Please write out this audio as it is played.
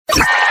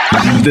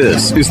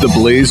This is the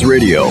Blaze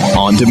Radio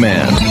on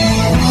demand.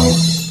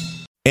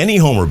 Any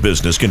home or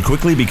business can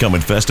quickly become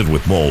infested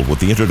with mold with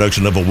the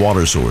introduction of a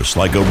water source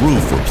like a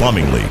roof or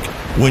plumbing leak.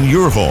 When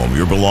your home,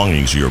 your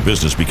belongings, or your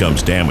business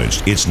becomes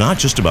damaged, it's not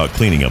just about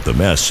cleaning up the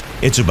mess,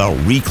 it's about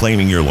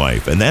reclaiming your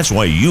life, and that's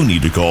why you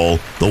need to call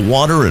the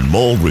Water and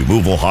Mold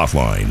Removal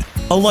Hotline.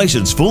 A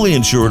licensed, fully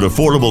insured,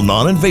 affordable,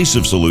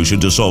 non-invasive solution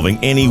to solving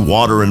any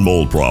water and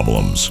mold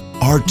problems.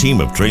 Our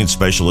team of trained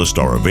specialists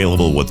are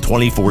available with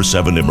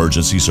 24/7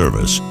 emergency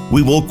service.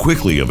 We will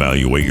quickly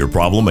evaluate your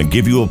problem and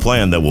give you a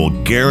plan that will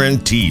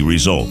guarantee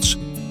results.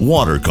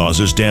 Water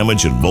causes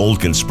damage and mold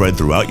can spread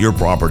throughout your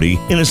property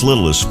in as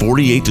little as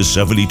 48 to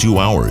 72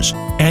 hours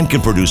and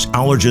can produce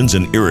allergens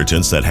and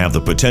irritants that have the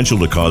potential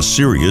to cause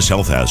serious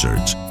health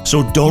hazards.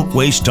 So don't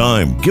waste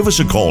time. Give us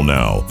a call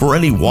now. For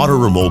any water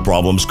or mold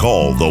problems,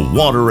 call the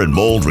Water and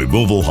Mold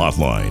Removal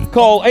Hotline.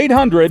 Call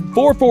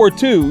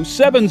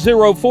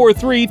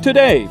 800-442-7043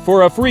 today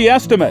for a free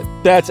estimate.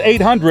 That's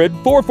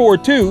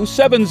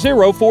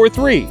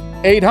 800-442-7043.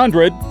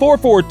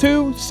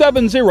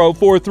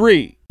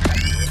 800-442-7043.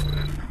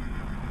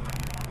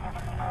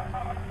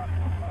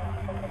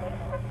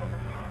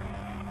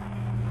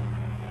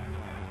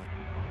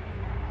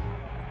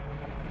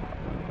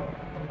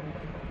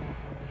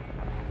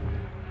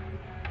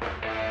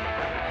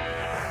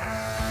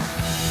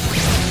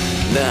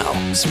 Now,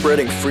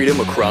 spreading freedom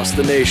across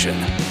the nation.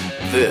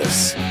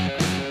 This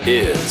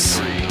is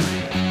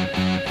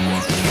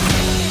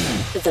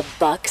The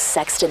Buck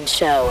Sexton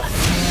Show.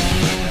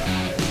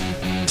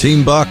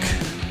 Team Buck,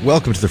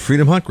 welcome to the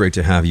Freedom Hunt. Great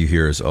to have you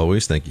here as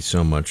always. Thank you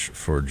so much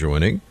for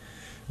joining.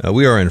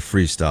 We are in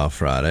Freestyle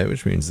Friday,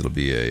 which means it'll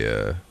be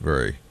a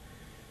very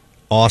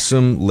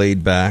awesome,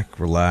 laid-back,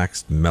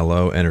 relaxed,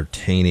 mellow,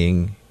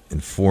 entertaining,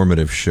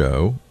 informative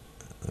show.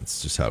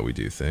 That's just how we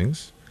do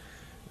things.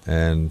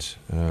 And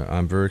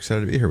I'm very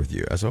excited to be here with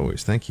you, as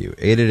always. Thank you.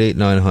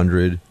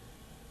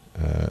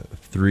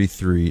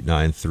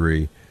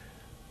 888-900-3393.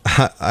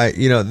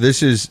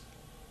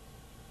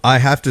 I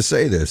have to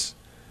say this.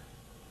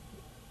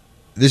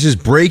 This is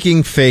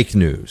breaking fake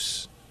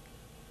news.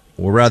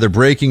 Or rather,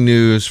 breaking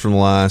news from the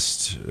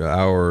last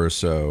hour or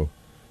so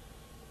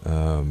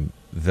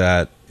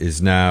that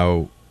is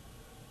now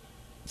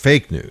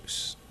fake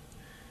news.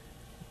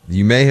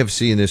 You may have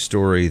seen this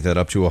story that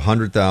up to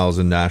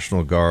 100,000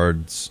 National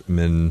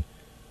Guardsmen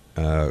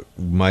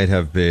might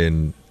have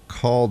been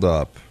called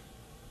up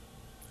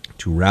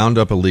to round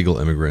up illegal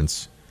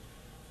immigrants.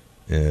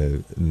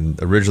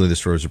 Originally, the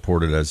story was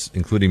reported as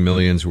including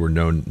millions who were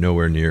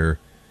nowhere near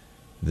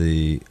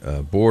the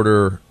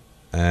border,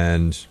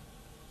 and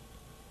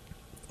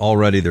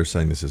already they're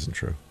saying this isn't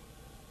true.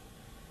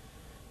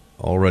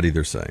 Already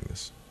they're saying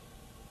this.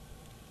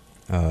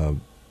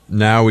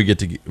 Now we get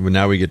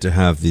to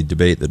have the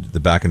debate, the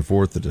back and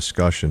forth, the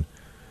discussion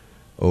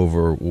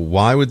over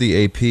why would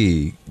the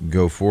AP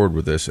go forward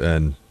with this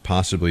and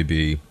possibly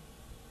be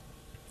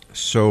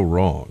so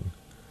wrong.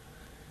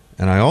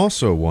 And I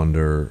also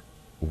wonder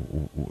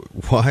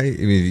why. I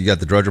mean, you got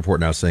the Drudge Report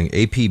now saying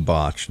AP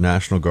botched,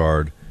 National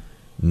Guard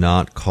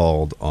not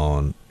called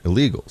on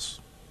illegals.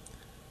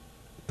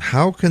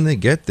 How can they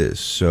get this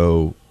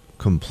so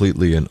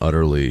completely and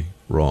utterly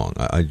wrong?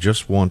 I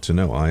just want to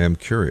know. I am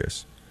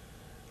curious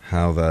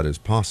how that is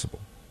possible.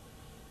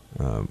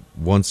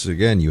 Once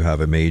again, you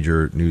have a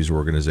major news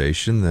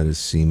organization that is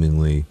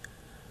seemingly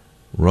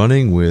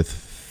running with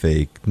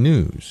fake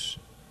news.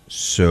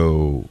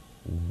 So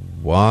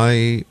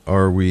why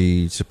are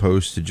we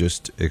supposed to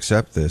just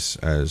accept this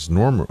as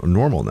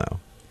normal now?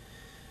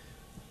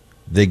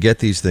 They get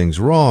these things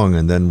wrong,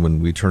 and then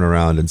when we turn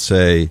around and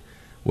say,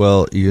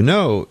 well, you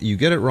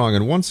get it wrong,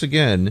 and once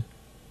again,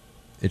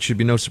 it should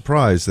be no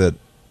surprise that,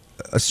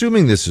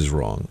 assuming this is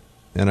wrong,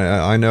 and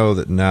I know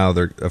that now,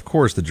 of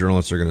course, the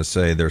journalists are going to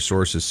say their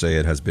sources say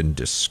it has been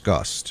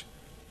discussed.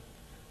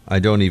 I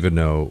don't even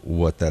know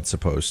what that's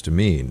supposed to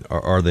mean.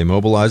 Are they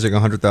mobilizing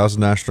 100,000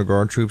 National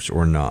Guard troops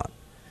or not?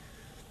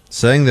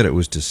 Saying that it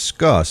was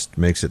discussed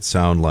makes it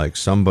sound like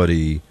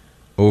somebody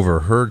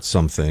overheard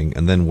something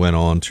and then went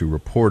on to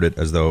report it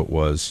as though it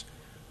was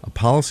a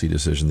policy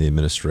decision the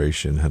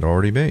administration had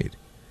already made.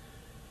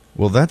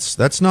 Well,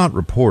 that's not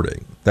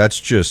reporting. That's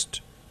just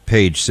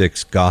page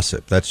 6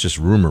 gossip. That's just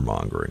rumor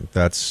mongering.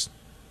 That's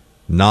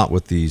not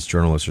what these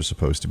journalists are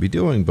supposed to be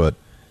doing, but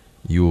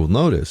you will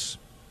notice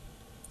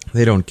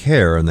they don't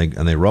care, and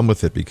they run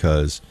with it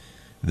because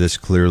this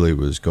clearly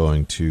was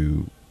going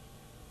to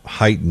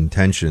heighten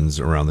tensions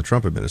around the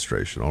Trump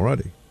administration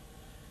already.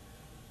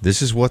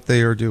 This is what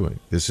they are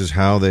doing. This is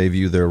how they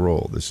view their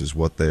role. This is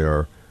what they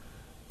are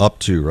up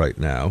to right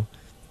now.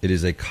 It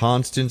is a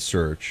constant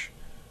search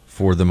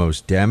for the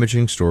most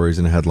damaging stories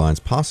and headlines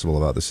possible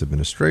about this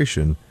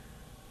administration,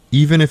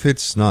 even if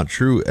it's not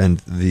true and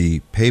the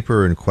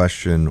paper in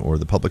question or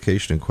the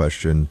publication in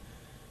question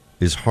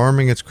is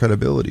harming its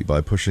credibility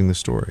by pushing the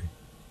story.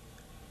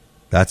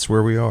 That's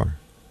where we are.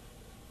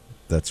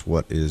 That's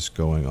what is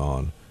going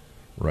on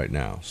right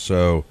now.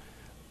 So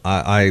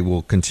I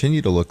will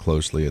continue to look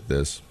closely at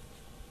this.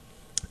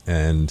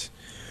 And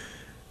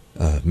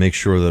make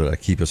sure that I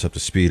keep us up to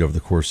speed over the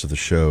course of the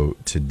show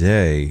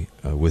today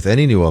with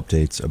any new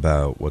updates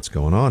about what's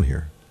going on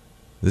here.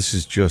 This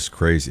is just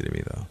crazy to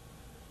me, though.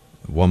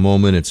 One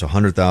moment it's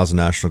 100,000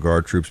 National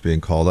Guard troops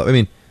being called up. I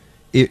mean,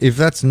 if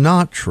that's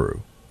not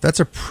true, that's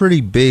a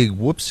pretty big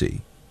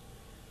whoopsie.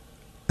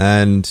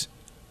 And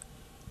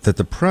that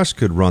the press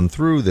could run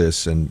through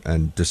this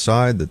and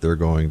decide that they're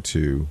going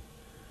to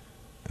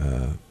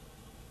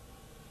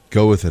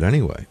go with it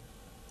anyway.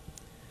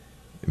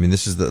 I mean,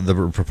 this is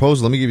the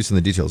proposal. Let me give you some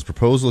of the details.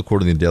 Proposal,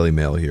 according to the Daily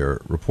Mail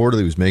here,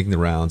 reportedly was making the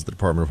rounds. The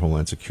Department of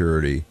Homeland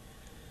Security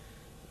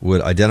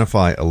would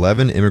identify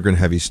 11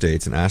 immigrant-heavy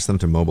states and ask them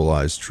to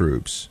mobilize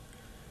troops.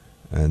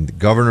 And the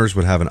governors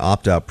would have an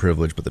opt-out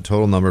privilege, but the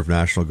total number of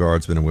National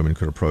Guardsmen and women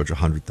could approach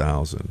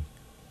 100,000.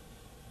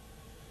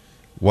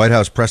 White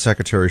House Press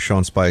Secretary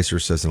Sean Spicer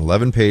says an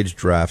 11-page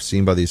draft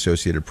seen by the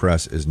Associated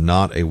Press is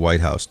not a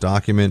White House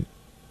document.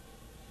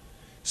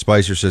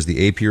 Spicer says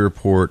the AP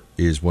report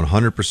is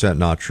 100%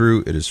 not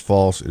true. It is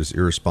false. It is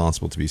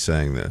irresponsible to be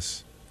saying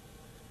this.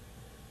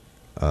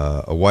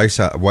 A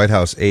White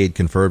House aide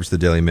confirms to the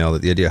Daily Mail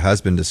that the idea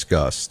has been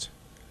discussed.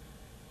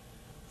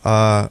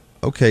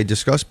 Okay,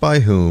 discussed by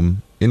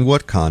whom? In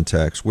what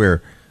context?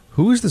 Where?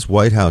 Who is this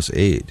White House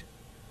aide?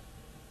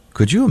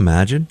 Could you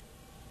imagine?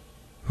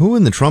 Who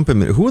in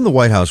the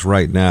White House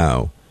right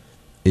now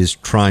is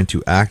trying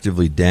to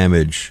actively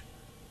damage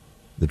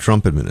the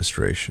Trump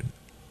administration?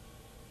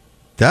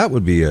 That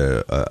would be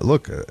an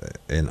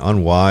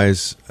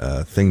unwise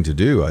thing to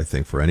do, I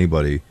think, for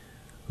anybody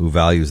who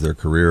values their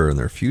career and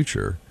their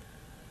future.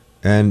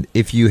 And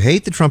if you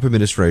hate the Trump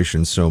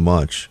administration so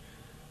much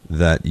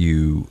that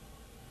you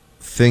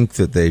think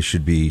that they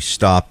should be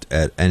stopped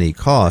at any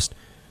cost,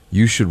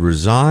 you should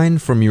resign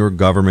from your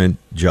government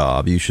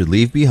job. You should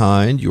leave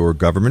behind your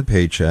government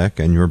paycheck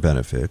and your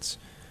benefits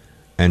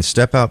and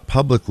step out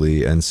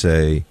publicly and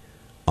say,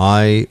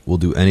 I will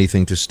do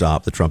anything to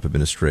stop the Trump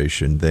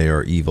administration. They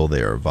are evil.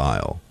 They are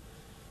vile.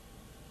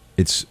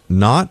 It's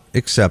not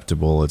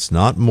acceptable. It's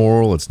not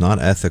moral. It's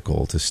not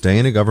ethical to stay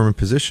in a government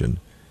position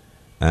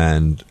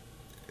and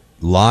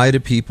lie to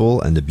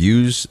people and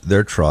abuse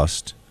their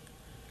trust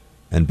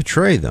and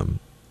betray them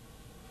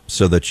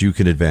so that you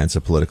can advance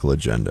a political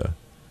agenda.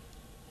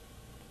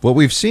 What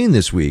we've seen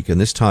this week,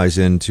 and this ties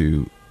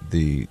into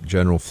the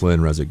General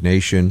Flynn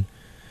resignation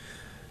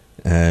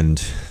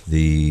and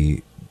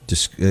the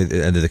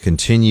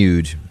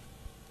continued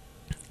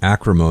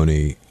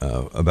acrimony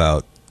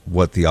about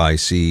what the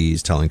IC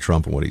is telling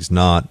Trump and what he's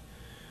not,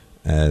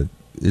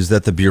 is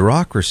that the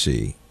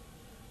bureaucracy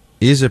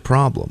is a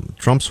problem.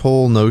 Trump's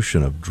whole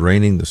notion of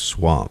draining the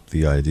swamp,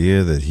 the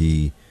idea that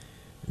he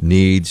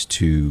needs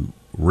to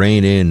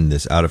rein in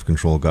this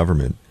out-of-control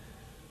government,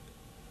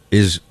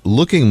 is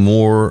looking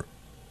more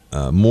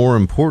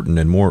important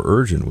and more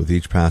urgent with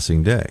each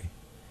passing day.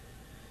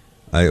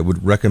 I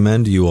would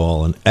recommend to you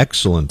all an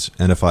excellent,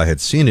 and if I had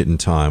seen it in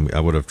time, I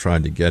would have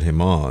tried to get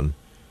him on,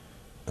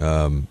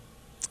 an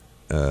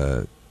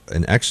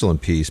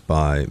excellent piece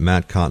by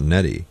Matt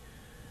Continetti,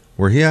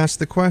 where he asked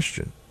the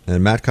question,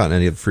 and Matt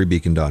Continetti of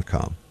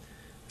freebeacon.com.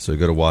 So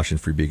go to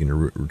Washington Free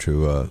Beacon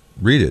to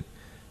read it.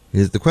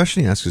 The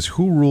question he asks is,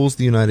 who rules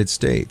the United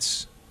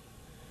States?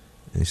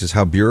 And he says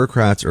how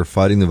bureaucrats are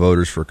fighting the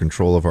voters for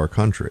control of our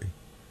country.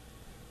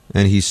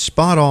 And he's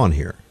spot on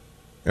here.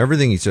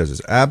 Everything he says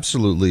is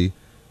absolutely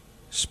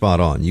spot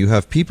on. You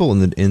have people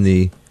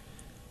who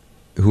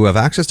have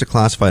access to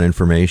classified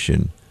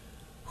information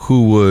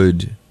who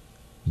would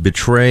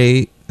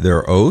betray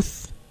their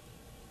oath.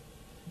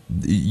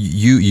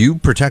 You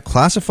protect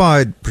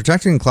classified.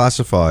 Protecting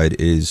classified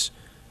is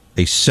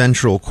a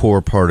central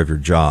core part of your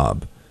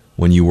job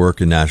when you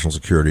work in national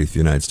security with the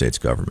United States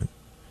government.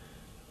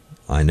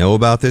 I know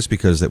about this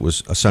because it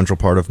was a central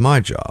part of my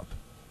job.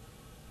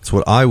 It's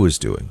what I was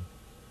doing.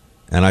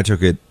 And I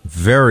took it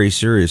very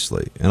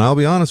seriously. And I'll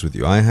be honest with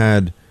you, I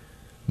had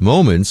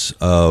moments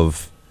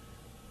of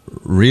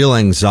real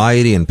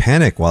anxiety and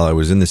panic while I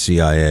was in the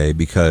CIA,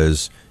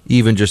 because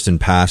even just in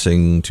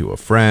passing to a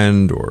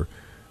friend or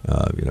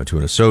to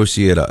an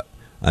associate,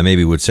 I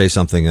maybe would say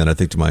something and I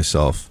think to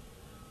myself,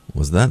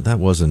 that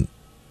wasn't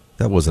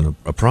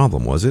a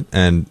problem, was it?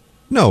 And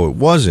no, it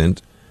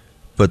wasn't.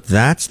 But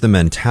that's the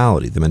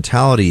mentality. The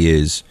mentality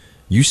is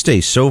you stay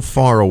so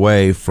far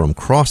away from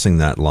crossing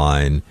that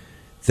line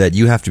that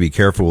you have to be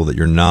careful that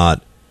you're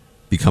not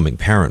becoming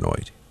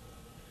paranoid.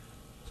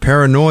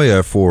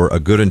 Paranoia for a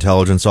good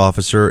intelligence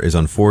officer is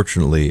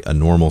unfortunately a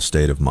normal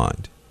state of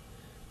mind.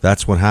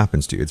 That's what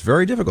happens to you. It's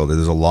very difficult.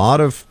 There's a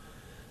lot of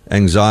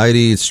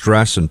anxiety,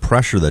 stress, and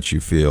pressure that you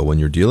feel when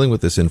you're dealing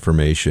with this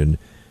information,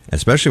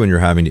 especially when you're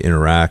having to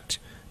interact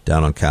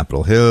down on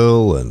Capitol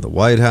Hill and the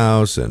White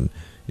House, and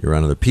you're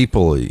around other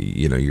people.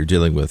 You're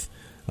dealing with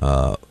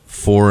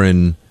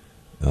foreign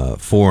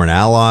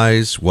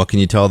allies. What can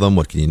you tell them?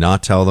 What can you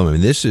not tell them? I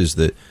mean, there's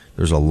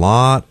a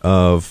lot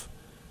of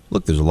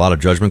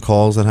judgment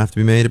calls that have to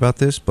be made about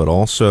this, but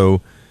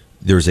also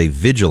there's a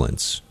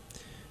vigilance.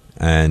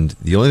 And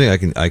the only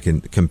thing I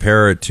can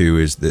compare it to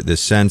is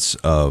this sense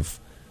of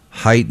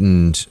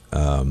heightened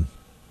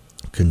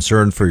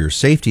concern for your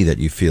safety that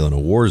you feel in a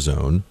war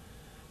zone,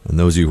 and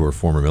those of you who are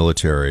former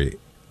military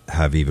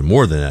have even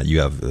more than that. You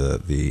have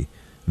the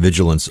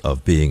vigilance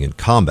of being in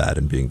combat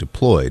and being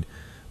deployed,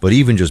 but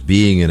even just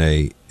being in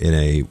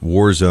a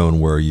war zone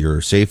where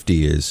your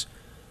safety is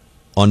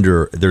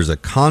there's a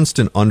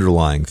constant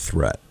underlying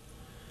threat,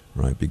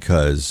 right?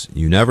 Because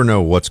you never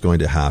know what's going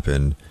to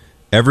happen.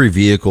 Every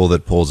vehicle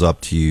that pulls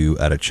up to you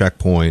at a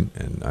checkpoint,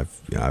 and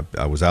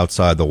I was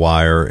outside the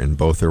wire in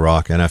both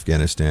Iraq and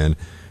Afghanistan.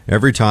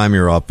 Every time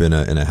you're up in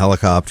a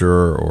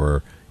helicopter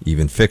or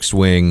even fixed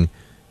wing,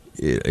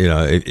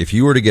 if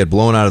you were to get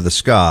blown out of the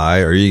sky,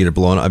 or you get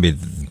blown, I mean,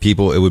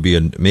 people, it would be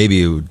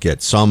maybe it would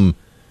get some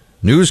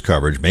news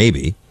coverage,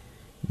 maybe,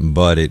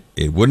 but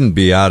it wouldn't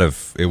be out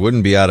of the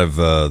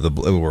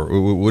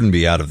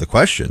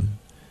question.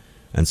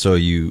 And so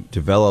you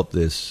develop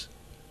this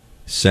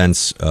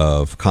sense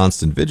of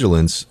constant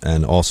vigilance,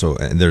 and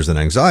there's an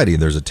anxiety,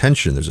 there's a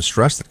tension, there's a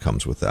stress that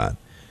comes with that.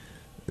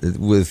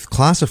 With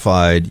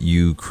classified,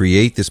 you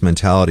create this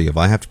mentality of,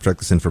 I have to protect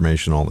this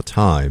information all the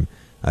time.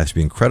 I have to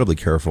be incredibly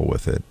careful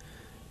with it.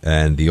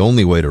 And the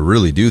only way to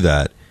really do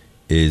that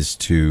is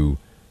to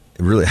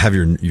really have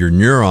your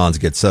neurons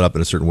get set up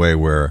in a certain way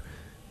where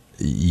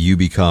you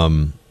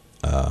become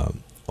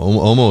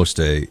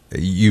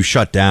you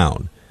shut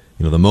down.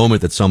 The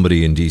moment that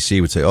somebody in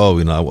D.C. would say,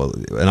 and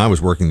I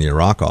was working in the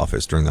Iraq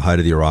office during the height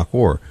of the Iraq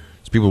War,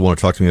 so people would want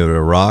to talk to me about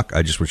Iraq,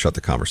 I just would shut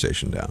the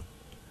conversation down.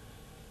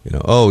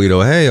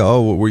 Hey,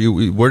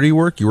 where do you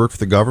work? You work for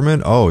the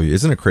government? Oh,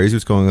 isn't it crazy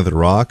what's going on with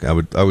Iraq? I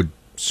would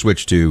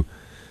switch to,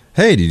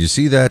 hey, did you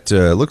see that?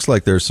 It looks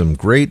like there's some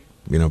great,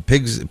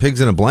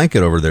 pigs in a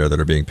blanket over there that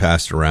are being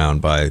passed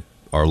around by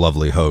our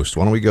lovely host.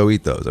 Why don't we go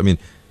eat those? I mean,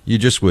 you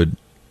just would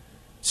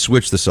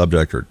switch the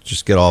subject or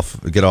just get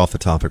off the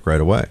topic right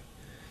away.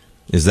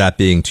 Is that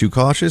being too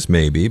cautious?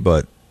 Maybe,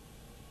 but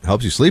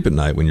helps you sleep at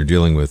night when you're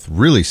dealing with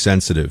really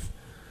sensitive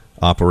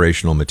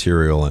operational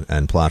material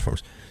and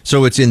platforms.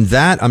 So it's in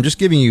that, I'm just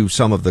giving you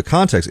some of the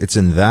context. It's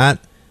in that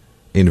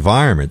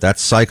environment, that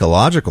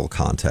psychological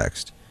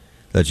context,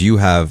 that you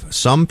have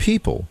some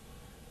people,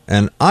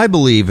 and I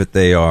believe that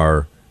they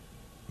are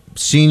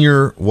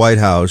senior White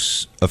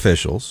House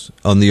officials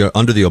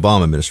under the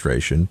Obama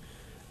administration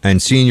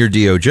and senior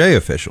DOJ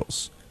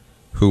officials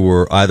who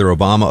were either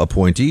Obama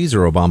appointees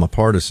or Obama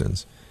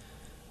partisans.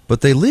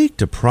 But they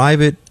leaked a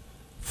private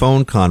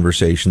phone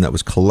conversation that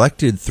was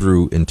collected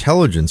through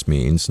intelligence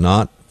means,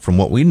 not from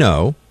what we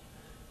know.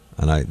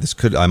 And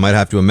I might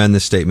have to amend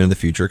this statement in the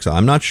future because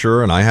I'm not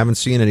sure, and I haven't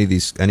seen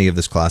any of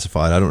this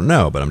classified. I don't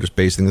know, but I'm just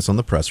basing this on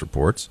the press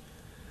reports.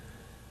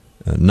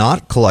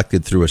 Not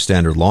collected through a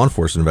standard law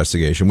enforcement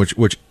investigation,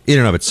 which in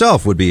and of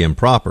itself would be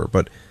improper,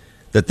 but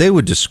that they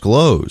would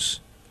disclose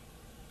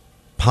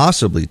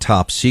possibly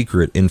top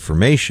secret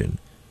information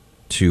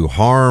to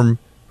harm.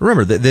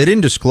 Remember, they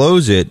didn't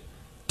disclose it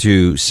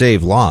to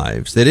save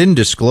lives. They didn't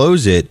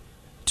disclose it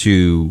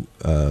to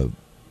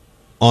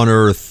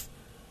unearth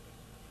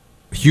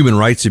human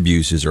rights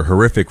abuses or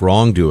horrific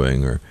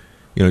wrongdoing. Or,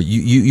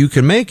 you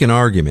can make an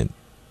argument.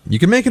 You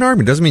can make an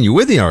argument. Doesn't mean you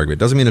win the argument.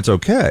 Doesn't mean it's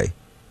okay.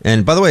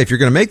 And by the way, if you're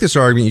going to make this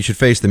argument, you should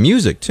face the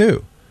music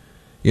too.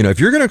 If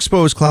you're going to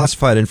expose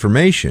classified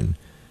information,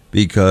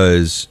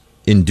 because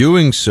in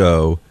doing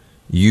so,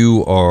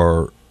 you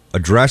are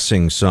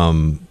addressing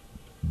some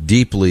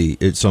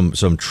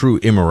true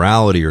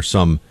immorality or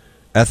some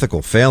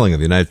ethical failing of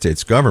the United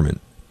States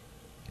government,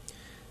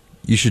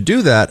 you should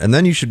do that, and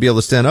then you should be able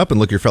to stand up and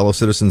look your fellow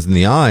citizens in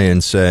the eye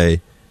and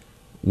say,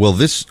 well,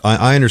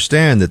 I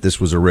understand that this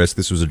was a risk,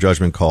 this was a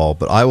judgment call,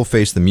 but I will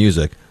face the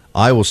music.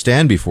 I will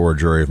stand before a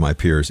jury of my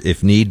peers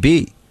if need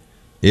be,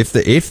 if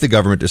the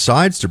government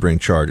decides to bring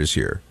charges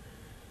here,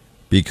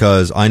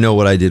 because I know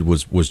what I did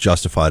was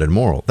justified and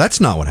moral. That's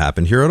not what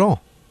happened here at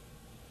all.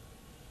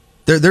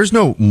 There's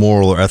no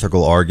moral or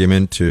ethical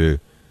argument to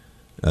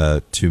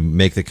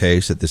make the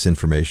case that this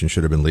information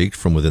should have been leaked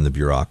from within the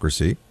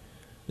bureaucracy.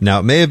 Now,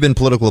 it may have been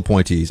political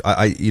appointees.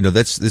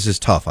 This is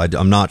tough.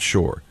 I'm not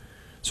sure.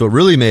 So it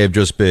really may have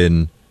just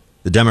been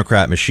the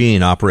Democrat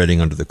machine operating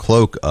under the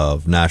cloak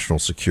of national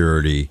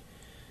security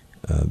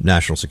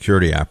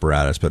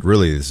apparatus. But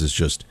really, this is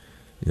just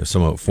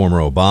some former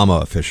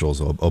Obama officials,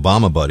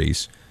 Obama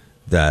buddies,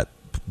 that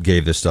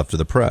gave this stuff to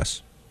the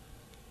press.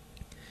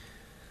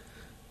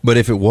 But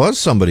if it was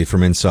somebody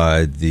from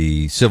inside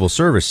the civil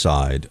service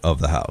side of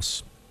the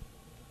House,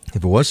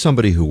 if it was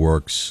somebody who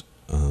works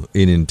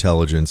in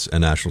intelligence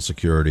and national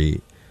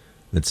security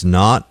that's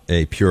not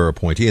a pure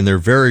appointee, and there are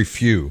very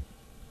few,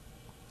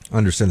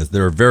 understand this,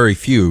 there are very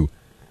few,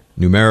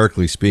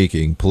 numerically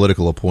speaking,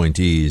 political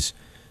appointees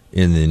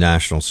in the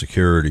national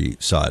security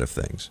side of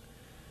things.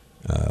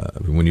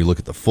 When you look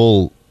at the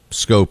full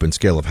scope and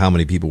scale of how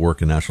many people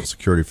work in national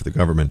security for the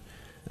government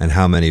and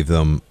how many of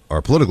them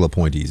are political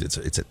appointees,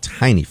 it's a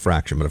tiny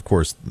fraction. But of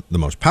course, the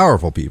most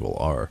powerful people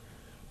are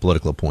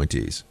political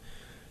appointees.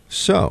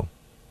 So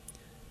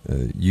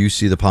you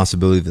see the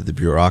possibility that the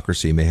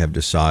bureaucracy may have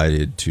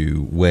decided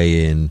to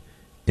weigh in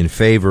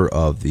favor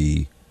of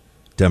the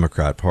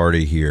Democrat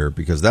Party here,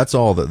 because that's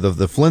all.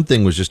 The Flynn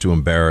thing was just to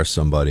embarrass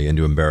somebody and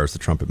to embarrass the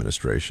Trump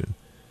administration.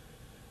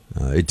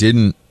 It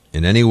didn't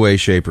in any way,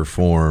 shape, or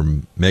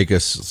form make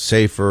us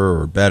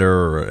safer or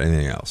better or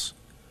anything else.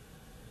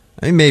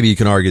 I mean, maybe you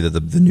can argue that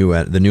the new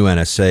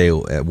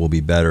NSA will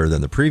be better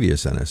than the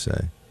previous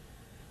NSA,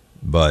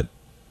 but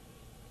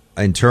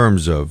in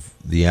terms of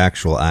the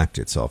actual act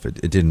itself,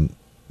 it didn't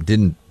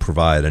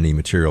provide any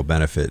material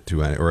benefit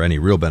to any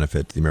real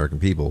benefit to the American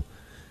people,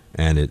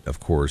 and it, of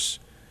course,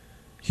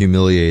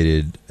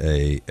 humiliated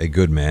a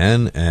good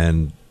man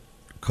and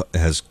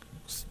has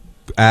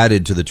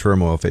added to the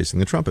turmoil facing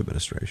the Trump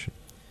administration.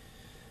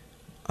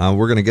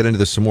 We're going to get into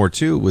this some more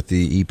too with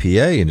the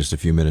EPA in just a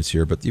few minutes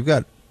here, but you've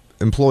got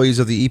employees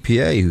of the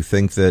EPA who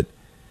think that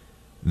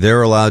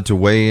they're allowed to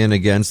weigh in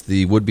against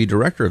the would-be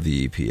director of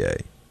the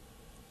EPA.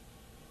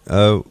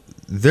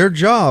 Their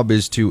job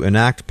is to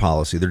enact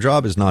policy. Their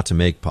job is not to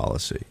make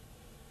policy.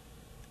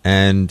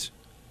 And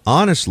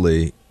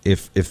honestly,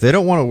 if they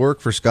don't want to work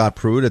for Scott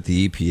Pruitt at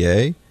the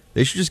EPA,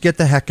 they should just get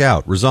the heck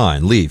out,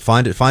 resign, leave,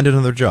 find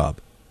another job.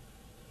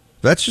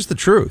 That's just the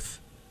truth.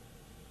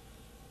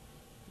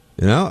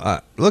 You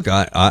know,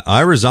 I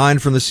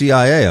resigned from the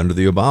CIA under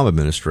the Obama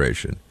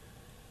administration.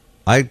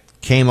 I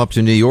came up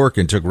to New York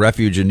and took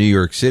refuge in New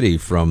York City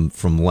from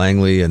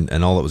Langley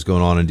and all that was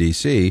going on in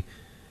D.C.,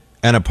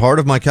 and a part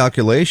of my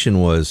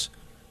calculation was,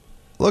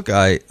 look,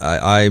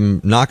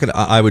 I'm not going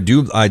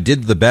to. I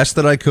did the best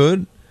that I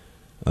could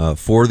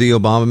for the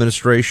Obama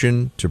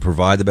administration to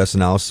provide the best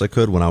analysis I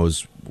could when I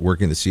was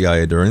working at the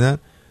CIA during that.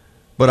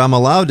 But I'm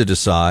allowed to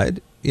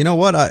decide. You know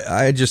what?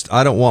 I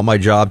don't want my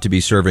job to be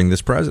serving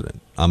this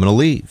president. I'm going to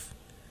leave.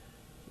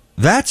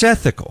 That's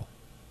ethical.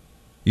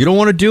 You don't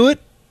want to do it.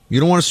 You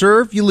don't want to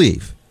serve. You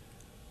leave.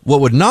 What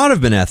would not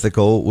have been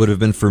ethical would have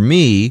been for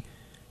me,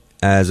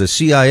 as a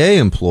CIA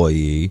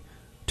employee,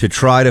 to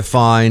try to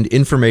find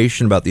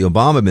information about the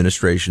Obama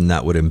administration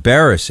that would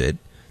embarrass it,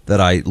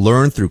 that I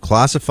learned through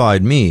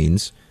classified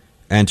means,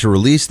 and to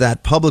release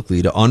that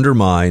publicly to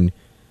undermine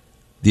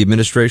the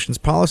administration's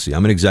policy.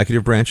 I'm an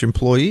executive branch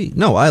employee.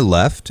 No, I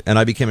left and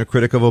I became a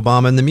critic of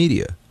Obama in the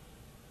media.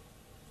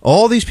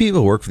 All these people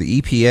who work for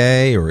the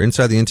EPA or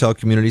inside the intel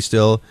community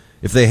still,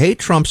 if they hate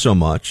Trump so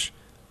much,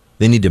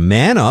 they need to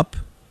man up,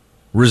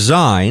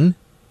 resign,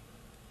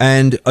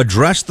 and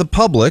address the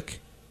public,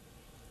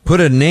 put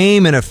a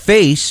name and a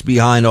face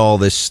behind all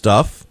this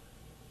stuff,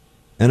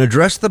 and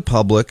address the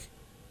public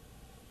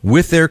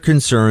with their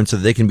concerns so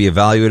that they can be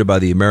evaluated by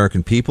the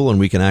American people and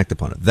we can act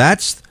upon it.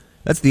 That's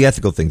the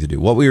ethical thing to do.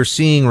 What we are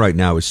seeing right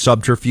now is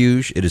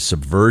subterfuge. It is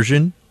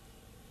subversion.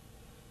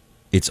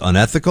 It's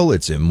unethical.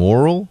 It's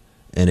immoral.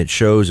 And it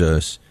shows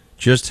us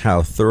just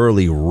how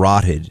thoroughly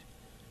rotted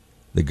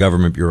the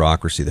government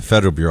bureaucracy, the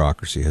federal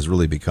bureaucracy, has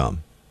really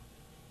become.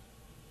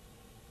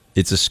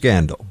 It's a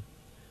scandal.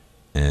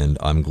 And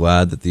I'm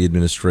glad that the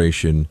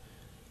administration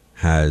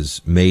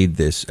has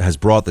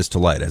brought this to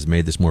light, has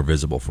made this more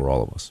visible for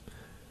all of us.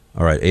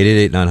 All right,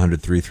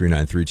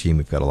 888-900-3393 team.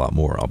 We've got a lot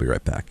more. I'll be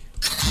right back.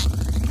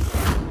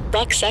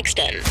 Buck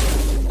Sexton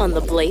on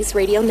the Blaze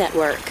Radio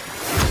Network.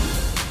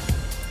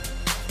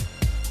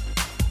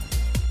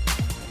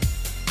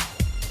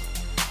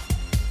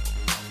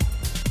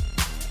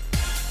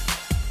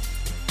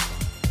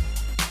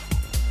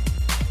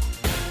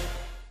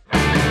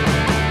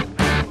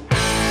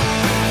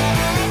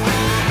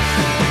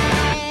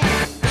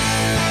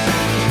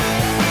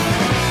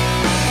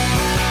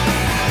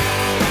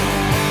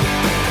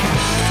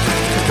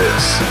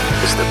 This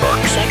is the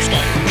Buck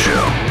Sexton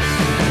Show.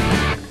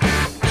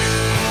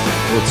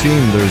 Well,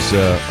 team, there's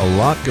a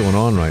lot going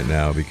on right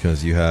now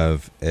because you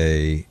have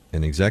an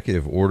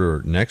executive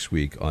order next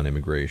week on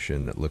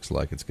immigration that looks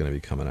like it's going to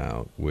be coming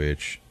out,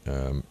 which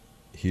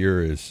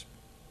here is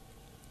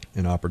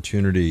an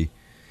opportunity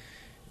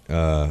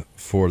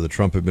for the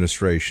Trump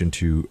administration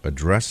to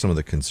address some of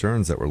the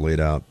concerns that were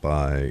laid out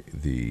by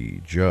the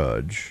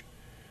judge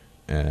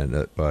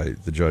and by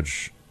the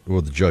judge.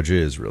 Well, the judge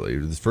is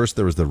really. First,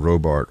 there was the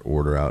Robart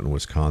order out in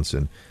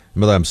Wisconsin.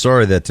 But I'm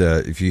sorry that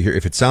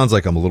if it sounds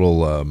like I'm a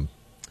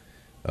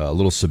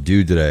little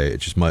subdued today,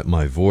 it's just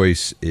my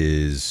voice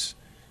is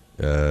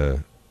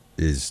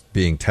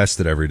being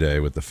tested every day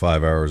with the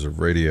 5 hours of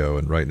radio,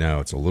 and right now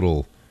it's a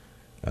little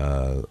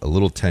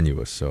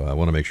tenuous. So I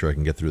want to make sure I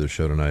can get through the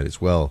show tonight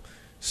as well.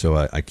 So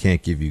I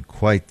can't give you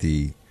quite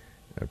the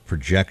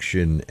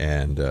projection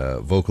and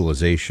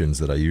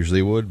vocalizations that I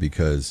usually would,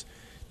 because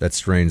that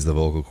strains the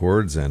vocal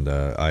cords, and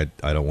I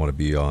don't want to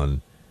be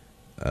on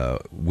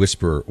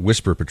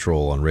whisper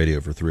patrol on radio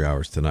for 3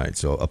 hours tonight.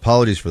 So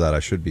apologies for that. I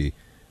should be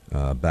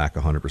back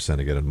 100%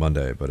 again on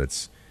Monday, but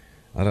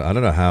I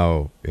don't know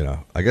how,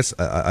 I guess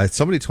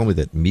somebody told me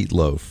that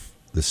Meatloaf,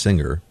 the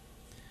singer,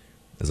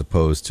 as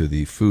opposed to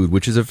the food,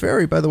 which is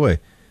by the way,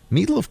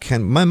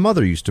 my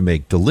mother used to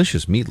make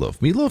delicious meatloaf.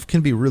 Meatloaf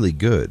can be really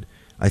good.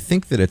 I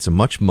think that it's a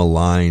much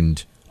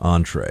maligned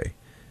entree.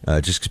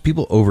 Just because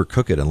people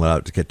overcook it and allow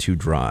it to get too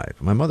dry.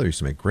 My mother used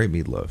to make great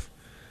meatloaf.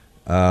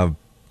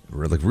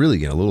 Like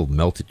really, a little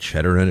melted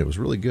cheddar in it. It was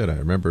really good. I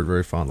remember it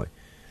very fondly.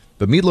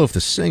 But Meatloaf, the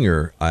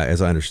singer,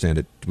 as I understand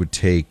it, would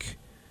take.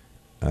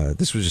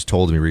 This was just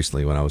told to me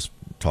recently when I was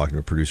talking to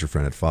a producer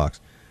friend at Fox.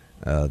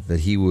 That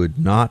he would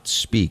not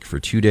speak for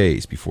 2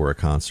 days before a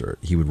concert.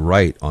 He would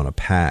write on a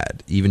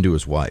pad, even to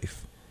his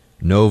wife.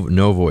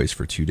 No voice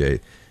for 2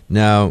 days.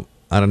 Now,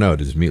 I don't know.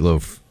 Does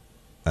Meatloaf,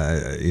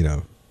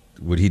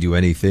 would he do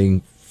anything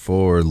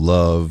for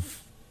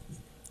love?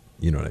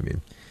 You know what I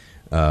mean?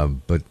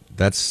 But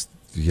that's,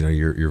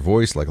 your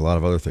voice, like a lot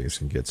of other things,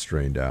 can get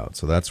strained out.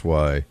 So that's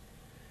why,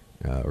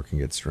 or can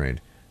get strained.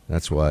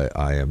 That's why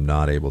I am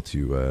not able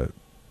to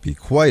be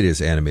quite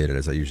as animated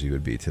as I usually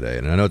would be today.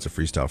 And I know it's a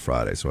Freestyle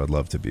Friday, so I'd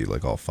love to be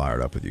like all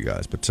fired up with you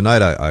guys. But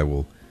tonight I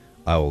will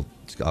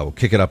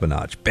kick it up a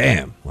notch.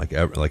 Bam,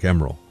 like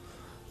Emerald.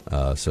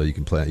 So you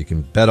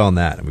can bet on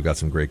that. And we've got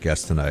some great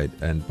guests tonight.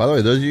 And by the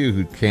way, those of you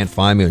who can't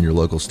find me on your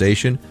local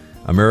station,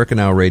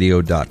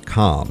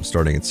 AmericanNowRadio.com,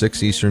 starting at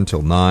 6 Eastern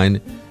till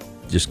 9.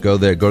 Just go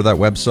there, go to that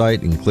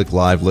website and click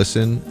live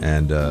listen.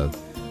 And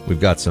we've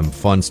got some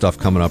fun stuff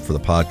coming up for the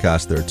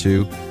podcast there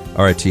too.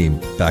 All right, team,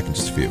 back in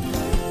just a few.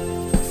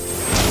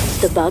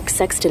 The Buck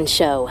Sexton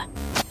Show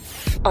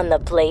on the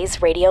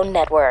Blaze Radio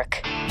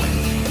Network.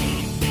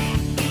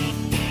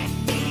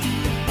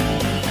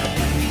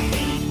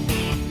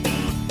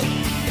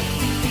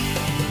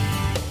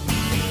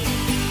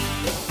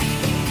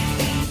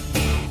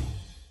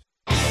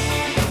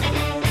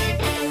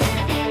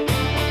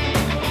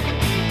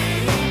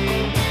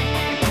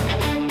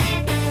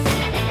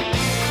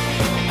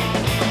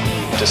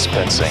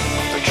 Dispensing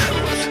the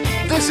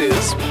truth. This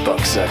is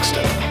Buck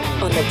Sexton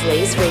on the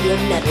Blaze Radio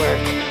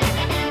Network.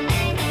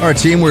 All right,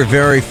 team, we're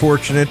very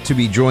fortunate to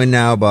be joined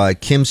now by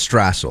Kim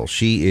Strassel.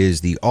 She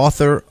is the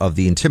author of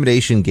The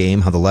Intimidation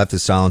Game, How the Left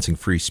is Silencing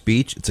Free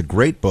Speech. It's a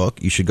great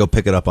book. You should go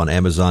pick it up on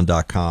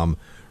Amazon.com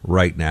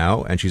right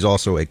now. And she's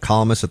also a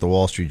columnist at the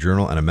Wall Street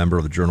Journal and a member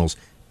of the Journal's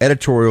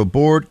editorial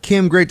board.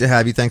 Kim, great to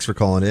have you. Thanks for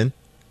calling in.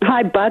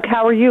 Hi, Buck.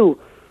 How are you?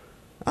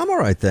 I'm all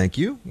right, thank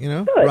you.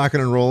 Good. Rocking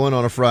and rolling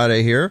on a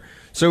Friday here.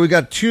 So we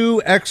got two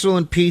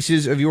excellent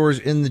pieces of yours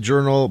in the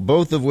Journal,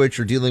 both of which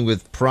are dealing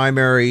with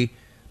primary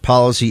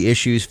policy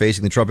issues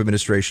facing the Trump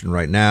administration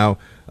right now.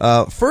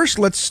 First,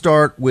 let's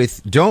start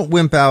with don't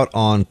wimp out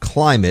on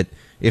climate.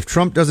 If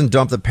Trump doesn't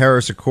dump the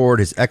Paris Accord,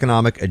 his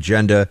economic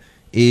agenda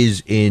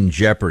is in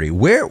jeopardy.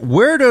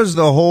 Where does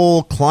the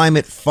whole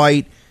climate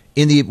fight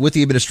with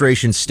the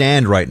administration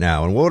stand right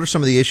now, and what are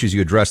some of the issues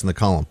you address in the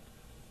column?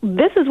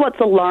 This is what's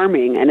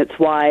alarming, and it's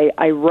why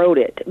I wrote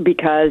it,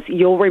 because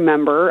you'll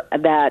remember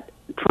that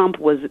Trump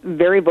was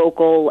very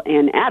vocal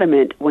and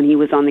adamant when he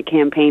was on the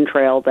campaign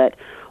trail that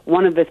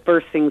one of the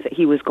first things that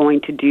he was going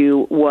to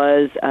do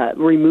was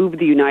remove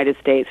the United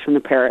States from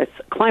the Paris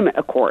Climate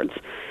Accords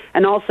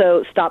and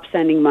also stop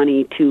sending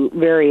money to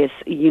various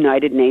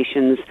United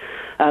Nations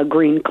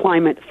green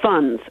climate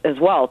funds as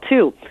well,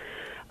 too.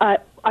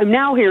 I'm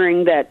now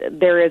hearing that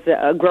there is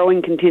a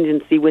growing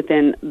contingency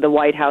within the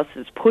White House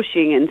is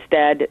pushing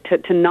instead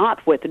to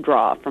not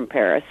withdraw from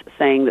Paris,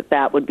 saying that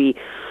that would be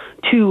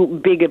too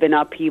big of an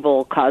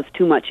upheaval, cause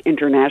too much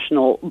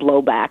international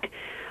blowback.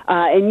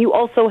 And you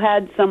also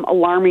had some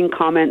alarming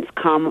comments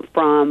come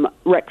from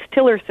Rex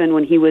Tillerson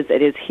when he was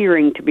at his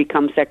hearing to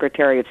become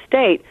Secretary of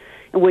State,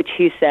 in which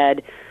he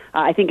said,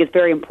 I think it's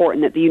very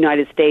important that the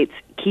United States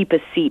keep a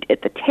seat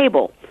at the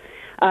table.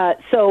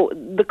 So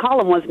the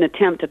column was an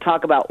attempt to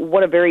talk about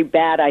what a very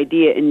bad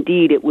idea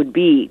indeed it would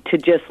be to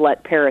just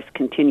let Paris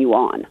continue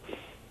on.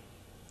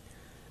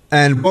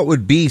 And what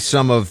would be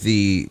some of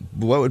the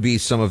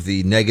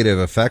negative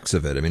effects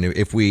of it? I mean,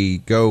 if we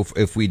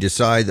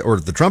decide, or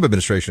the Trump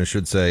administration, I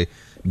should say,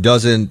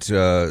 doesn't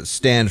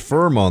stand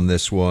firm on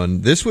this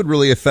one, this would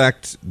really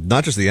affect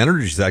not just the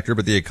energy sector,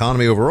 but the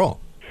economy overall.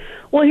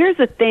 Well, here's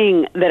the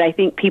thing that I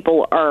think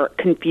people are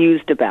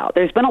confused about.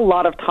 There's been a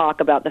lot of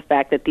talk about the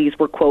fact that these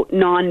were, quote,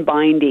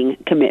 non-binding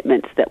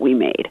commitments that we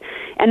made.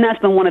 And that's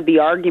been one of the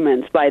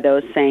arguments by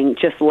those saying,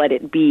 just let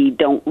it be,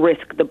 don't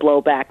risk the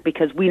blowback,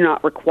 because we're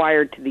not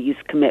required to these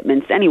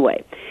commitments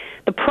anyway.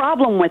 The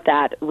problem with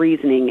that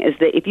reasoning is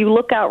that if you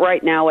look out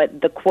right now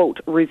at the, quote,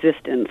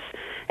 resistance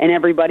and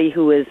everybody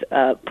who is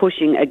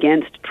pushing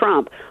against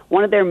Trump,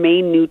 one of their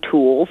main new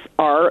tools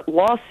are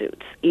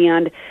lawsuits.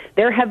 And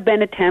there have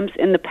been attempts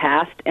in the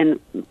past and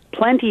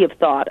plenty of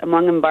thought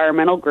among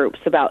environmental groups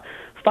about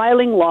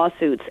filing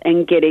lawsuits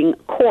and getting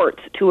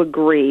courts to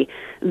agree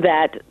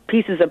that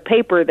pieces of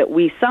paper that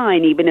we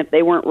sign, even if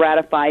they weren't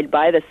ratified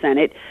by the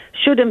Senate,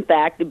 should in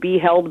fact be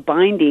held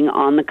binding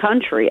on the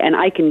country. And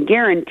I can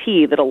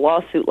guarantee that a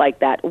lawsuit like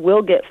that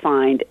will get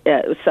submitted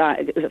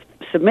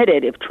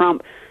if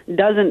Trump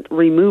doesn't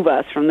remove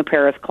us from the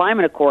Paris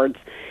Climate Accords.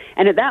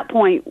 And at that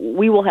point,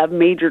 we will have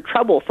major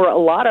trouble for a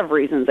lot of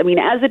reasons. I mean,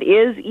 as it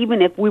is,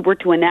 even if we were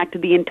to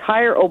enact the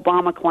entire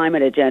Obama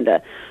climate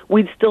agenda,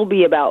 we'd still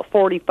be about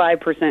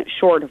 45%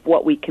 short of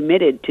what we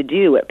committed to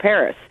do at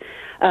Paris.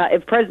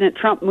 If President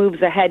Trump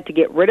moves ahead to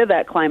get rid of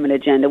that climate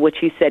agenda, which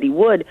he said he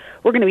would,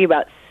 we're going to be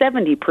about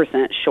 70%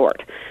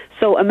 short.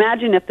 So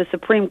imagine if the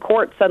Supreme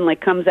Court suddenly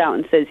comes out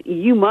and says,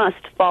 you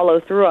must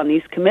follow through on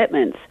these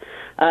commitments.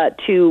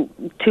 to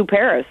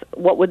Paris.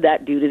 What would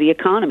that do to the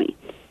economy?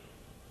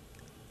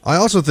 I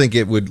also think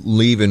it would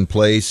leave in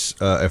place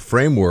a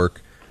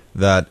framework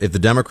that if the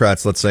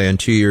Democrats, let's say in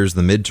 2 years,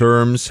 the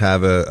midterms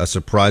have a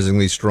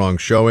surprisingly strong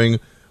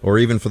showing, or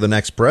even for the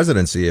next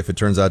presidency, if it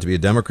turns out to be a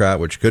Democrat,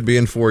 which could be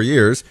in 4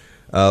 years,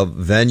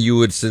 then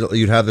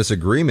you'd have this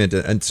agreement.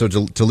 And so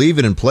to leave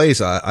it in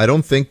place, I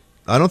don't think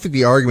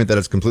the argument that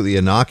it's completely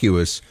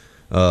innocuous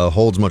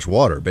holds much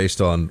water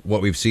based on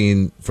what we've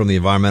seen from the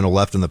environmental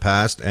left in the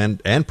past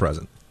and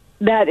present.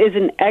 That is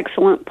an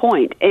excellent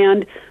point.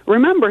 And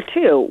remember,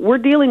 too, we're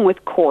dealing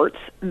with courts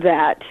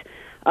that,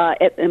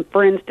 and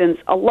for instance,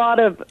 a lot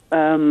of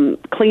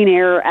Clean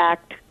Air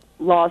Act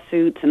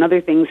lawsuits and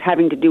other things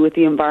having to do with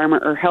the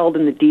environment are held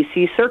in the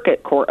D.C.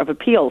 Circuit Court of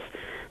Appeals.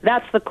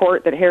 That's the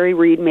court that Harry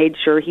Reid made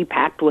sure he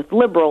packed with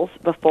liberals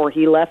before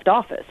he left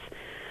office.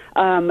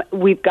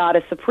 We've got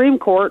a Supreme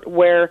Court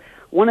where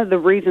one of the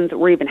reasons that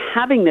we're even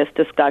having this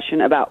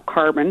discussion about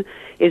carbon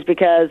is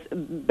because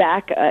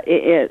back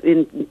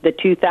in the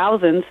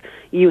 2000s,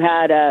 you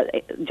had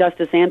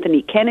Justice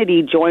Anthony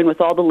Kennedy join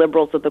with all the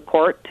liberals of the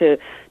court to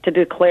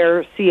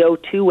declare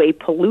CO2 a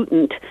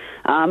pollutant.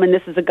 And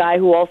this is a guy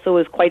who also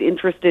is quite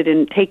interested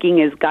in taking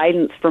his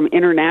guidance from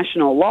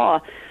international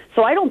law.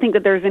 So I don't think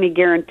that there's any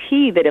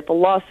guarantee that if a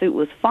lawsuit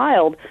was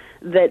filed,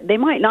 that they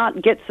might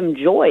not get some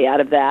joy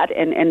out of that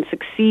and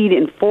succeed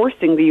in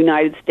forcing the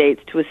United States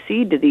to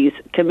accede to these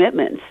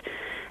commitments.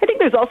 I think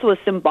there's also a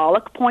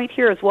symbolic point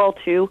here as well,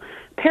 too.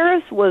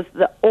 Paris was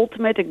the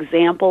ultimate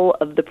example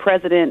of the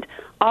president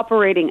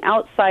operating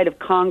outside of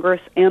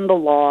Congress and the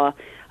law,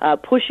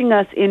 pushing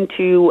us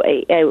into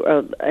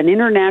an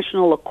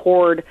international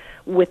accord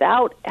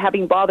without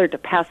having bothered to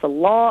pass a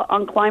law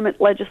on climate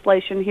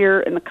legislation here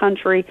in the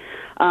country,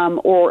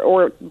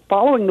 or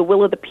following the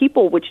will of the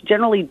people, which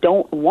generally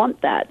don't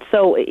want that.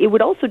 So it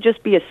would also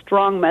just be a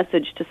strong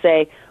message to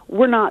say,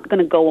 we're not going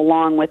to go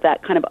along with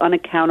that kind of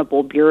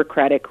unaccountable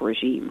bureaucratic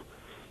regime.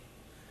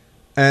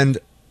 And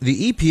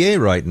the EPA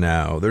right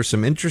now, there's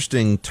some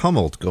interesting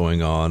tumult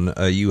going on.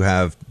 You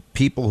have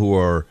people who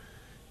are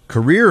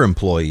career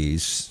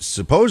employees,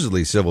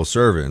 supposedly civil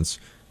servants,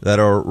 that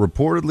are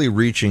reportedly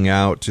reaching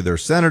out to their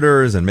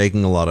senators and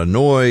making a lot of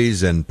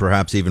noise and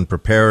perhaps even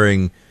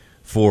preparing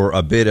for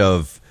a bit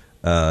of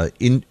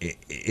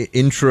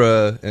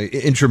intramural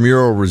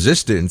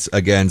resistance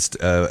against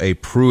a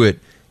Pruitt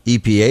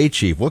EPA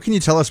chief. What can you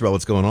tell us about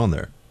what's going on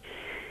there?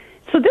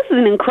 So this is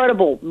an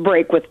incredible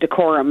break with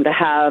decorum to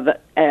have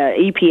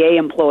EPA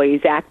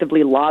employees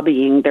actively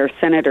lobbying their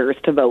senators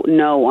to vote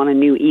no on a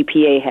new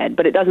EPA head.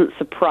 But it doesn't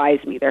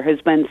surprise me. There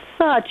has been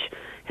such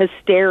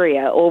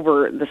hysteria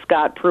over the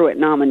Scott Pruitt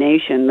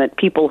nomination that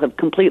people have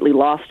completely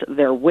lost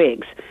their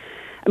wigs.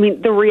 I mean,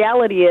 the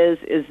reality is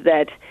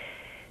that,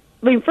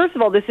 first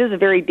of all, this is a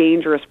very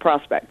dangerous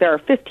prospect. There are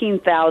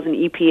 15,000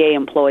 EPA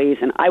employees,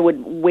 and I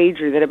would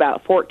wager that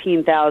about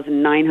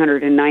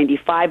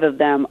 14,995 of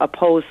them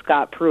oppose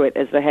Scott Pruitt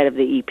as the head of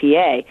the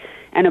EPA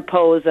and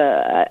oppose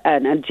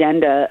an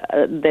agenda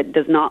that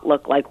does not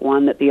look like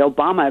one that the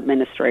Obama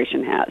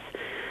administration has.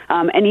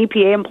 And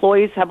EPA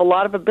employees have a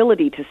lot of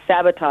ability to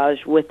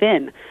sabotage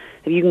within.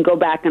 If you can go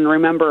back and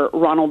remember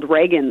Ronald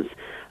Reagan's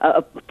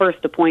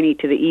first appointee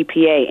to the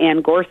EPA,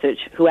 Ann Gorsuch,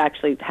 who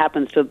actually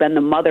happens to have been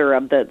the mother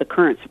of the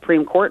current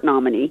Supreme Court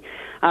nominee,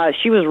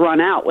 she was run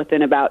out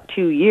within about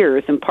 2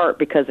 years, in part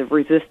because of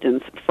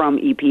resistance from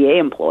EPA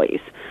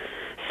employees.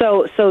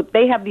 So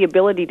they have the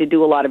ability to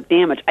do a lot of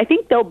damage. I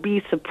think they'll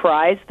be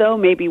surprised, though,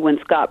 maybe when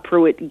Scott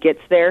Pruitt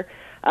gets there.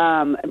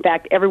 In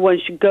fact, everyone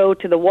should go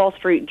to the Wall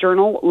Street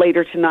Journal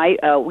later tonight.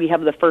 We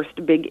have the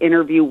first big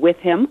interview with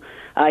him.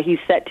 He's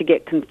set to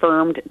get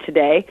confirmed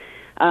today.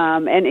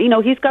 And,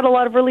 he's got a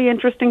lot of really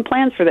interesting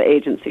plans for the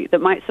agency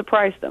that might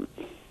surprise them.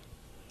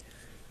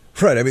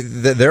 Right. I mean,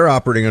 they're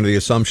operating under the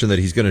assumption that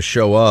he's going to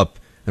show up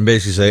and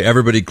basically say,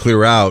 everybody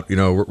clear out.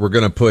 We're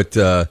going to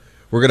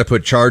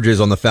put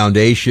charges on the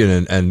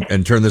foundation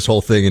and turn this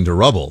whole thing into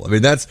rubble. I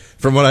mean, that's,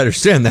 from what I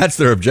understand, that's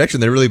their objection.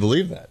 They really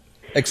believe that.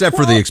 Except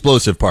for the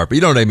explosive part, but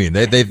you know what I mean.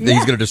 He's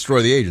going to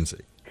destroy the agency.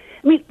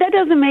 I mean, that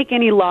doesn't make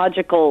any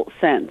logical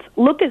sense.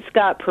 Look at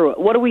Scott Pruitt.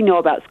 What do we know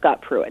about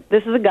Scott Pruitt?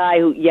 This is a guy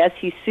who, yes,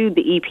 he sued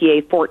the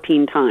EPA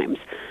 14 times.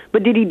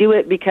 But did he do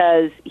it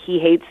because he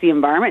hates the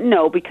environment?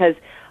 No, because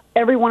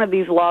every one of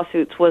these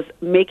lawsuits was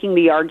making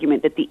the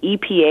argument that the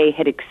EPA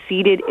had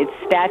exceeded its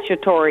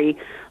statutory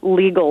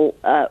legal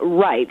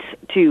rights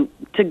to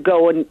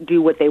go and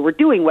do what they were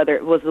doing, whether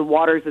it was the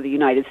Waters of the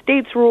United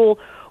States rule,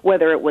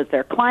 whether it was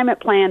their climate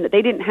plan, that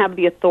they didn't have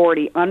the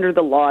authority under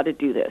the law to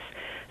do this.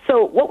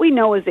 So what we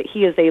know is that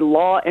he is a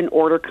law and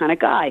order kind of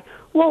guy.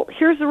 Well,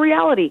 here's the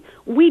reality.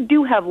 We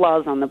do have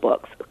laws on the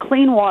books, the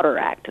Clean Water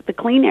Act, the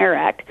Clean Air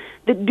Act,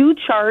 that do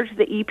charge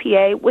the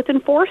EPA with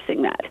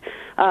enforcing that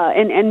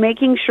and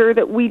making sure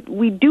that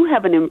we do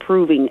have an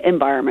improving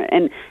environment.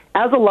 And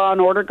as a law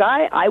and order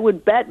guy, I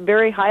would bet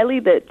very highly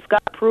that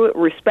Scott Pruitt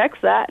respects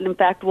that, and in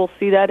fact will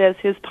see that as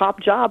his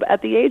top job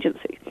at the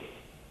agency.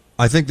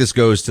 I think this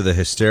goes to the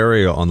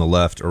hysteria on the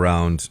left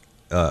around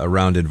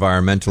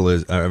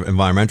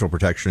environmental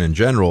protection in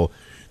general.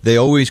 they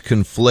always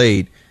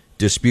conflate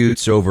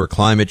disputes over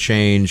climate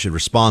change,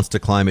 response to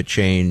climate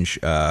change,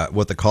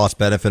 what the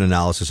cost-benefit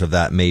analysis of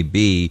that may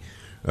be,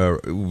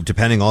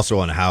 depending also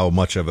on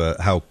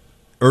how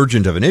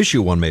urgent of an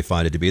issue one may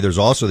find it to be. There's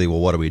also the, well,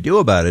 what do we do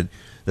about it?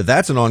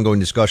 That's an ongoing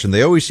discussion.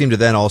 They always seem to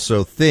then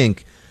also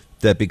think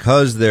that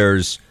because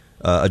there's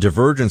a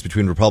divergence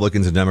between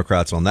Republicans and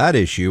Democrats on that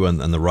issue, and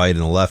the right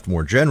and the left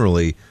more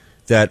generally,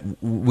 that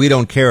we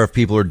don't care if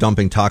people are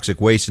dumping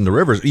toxic waste into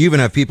rivers. You even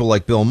have people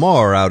like Bill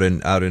Maher out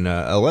in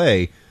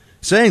L.A.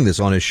 saying this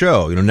on his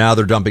show. Now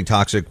they're dumping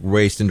toxic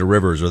waste into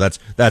rivers, or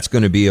that's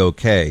going to be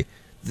okay.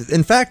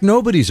 In fact,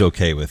 nobody's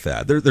okay with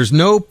that. There's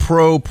no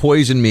pro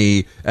poison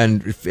me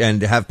and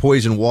have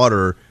poison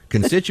water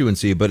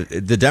constituency, but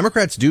the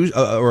Democrats do,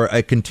 or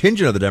a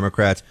contingent of the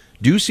Democrats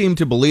do seem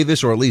to believe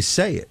this, or at least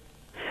say it.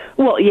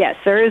 Well, yes,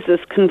 there is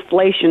this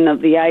conflation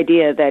of the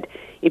idea that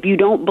if you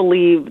don't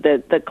believe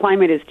that the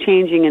climate is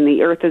changing and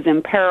the earth is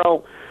in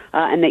peril,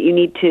 and that you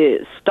need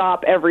to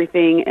stop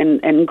everything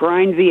and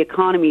grind the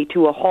economy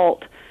to a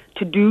halt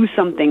to do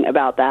something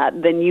about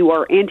that, then you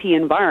are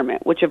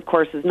anti-environment, which of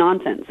course is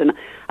nonsense. And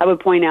I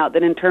would point out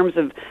that in terms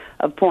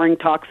of pouring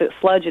toxic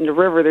sludge into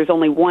river, there's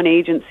only one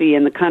agency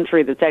in the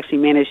country that's actually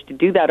managed to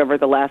do that over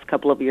the last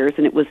couple of years,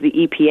 and it was the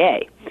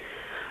EPA.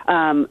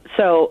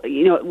 So,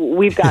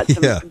 we've got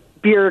some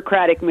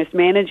bureaucratic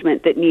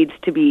mismanagement that needs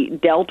to be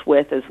dealt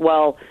with as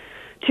well,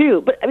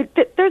 too. But I mean,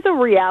 there's a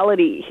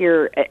reality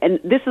here, and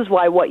this is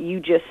why what you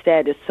just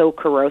said is so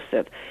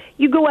corrosive.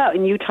 You go out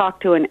and you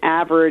talk to an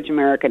average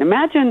American.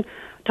 Imagine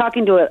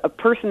talking to a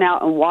person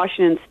out in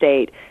Washington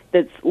State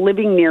that's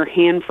living near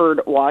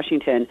Hanford,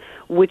 Washington,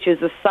 which is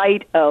a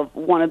site of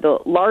one of the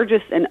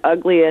largest and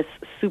ugliest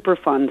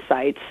Superfund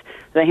sites,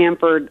 the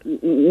Hanford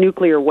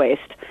nuclear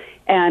waste,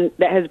 and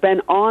that has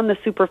been on the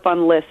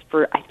Superfund list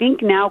for, I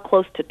think, now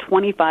close to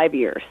 25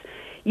 years.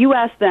 You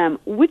ask them,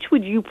 which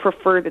would you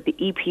prefer that the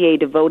EPA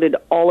devoted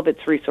all of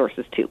its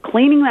resources to,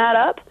 cleaning that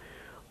up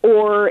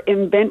or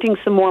inventing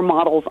some more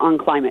models on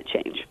climate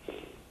change?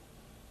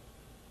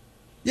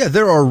 Yeah,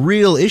 there are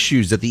real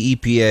issues that the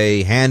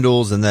EPA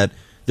handles, and that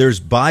there's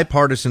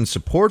bipartisan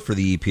support for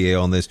the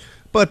EPA on this.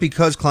 But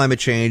because climate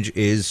change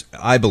is,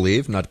 I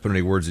believe, not to put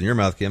any words in your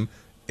mouth, Kim,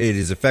 it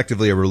is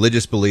effectively a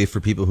religious belief for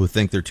people who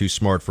think they're too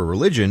smart for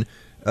religion.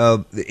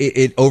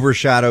 It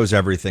overshadows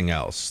everything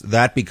else.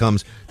 That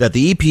becomes that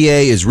the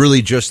EPA is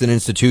really just an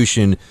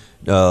institution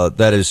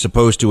that is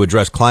supposed to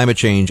address climate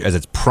change as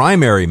its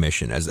primary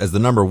mission, as the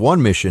number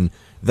one mission.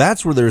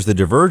 That's where there's the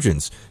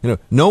divergence.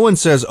 No one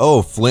says,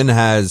 "Oh, Flint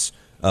has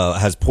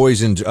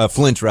poisoned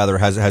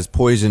has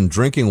poisoned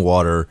drinking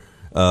water.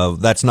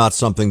 That's not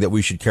something that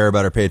we should care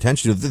about or pay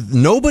attention to."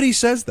 Nobody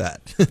says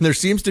that. There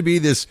seems to be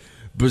this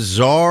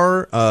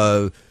bizarre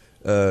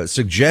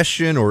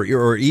suggestion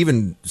or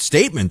even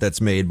statement that's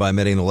made by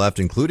many on the left,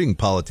 including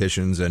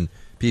politicians and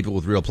people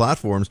with real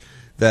platforms,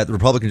 that the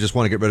Republicans just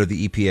want to get rid of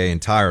the EPA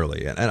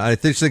entirely. And I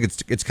think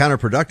it's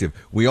counterproductive.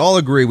 We all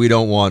agree we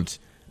don't want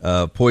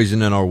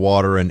poison in our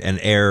water and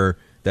air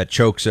that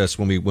chokes us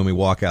when we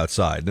walk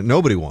outside.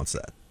 Nobody wants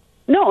that.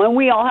 No, and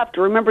we all have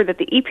to remember that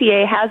the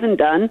EPA has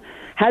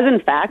in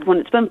fact, when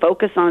it's been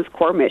focused on its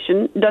core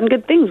mission, done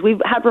good things.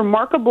 We've had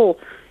remarkable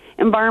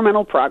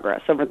environmental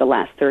progress over the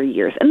last 30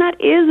 years, and that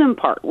is in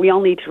part, we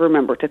all need to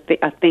remember, to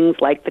things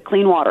like the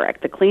Clean Water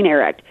Act, the Clean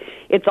Air Act.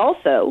 It's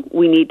also,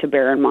 we need to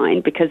bear in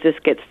mind, because this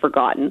gets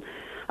forgotten,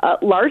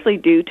 largely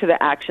due to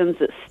the actions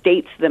that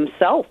states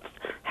themselves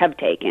have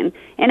taken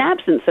in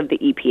absence of the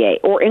EPA,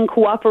 or in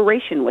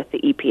cooperation with the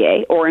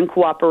EPA, or in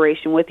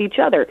cooperation with each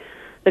other.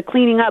 The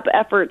cleaning up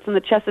efforts in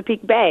the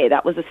Chesapeake Bay,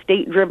 that was a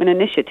state-driven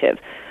initiative.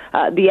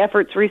 The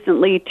efforts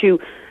recently to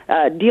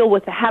deal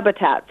with the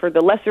habitat for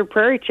the lesser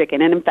prairie chicken,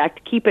 and in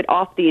fact keep it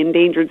off the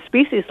endangered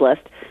species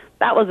list,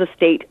 that was a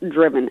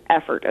state-driven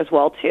effort as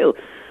well, too.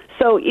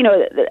 So,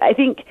 I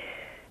think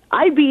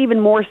I'd be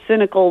even more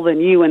cynical than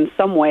you in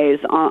some ways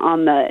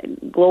on the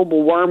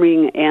global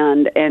warming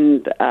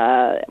and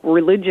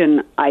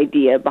religion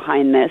idea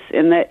behind this,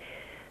 in that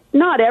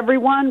not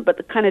everyone, but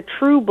the kind of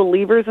true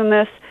believers in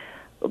this,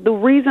 the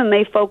reason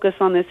they focus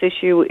on this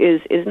issue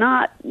is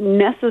not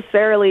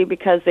necessarily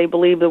because they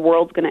believe the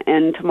world's going to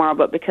end tomorrow,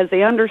 but because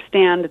they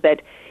understand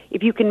that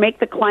if you can make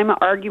the climate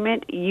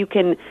argument, you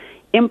can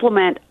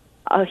implement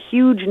a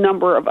huge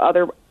number of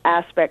other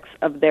aspects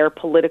of their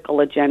political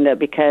agenda,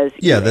 because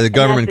the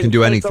government can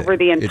do anything. Over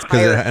the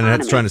entire and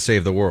it's trying to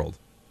save the world.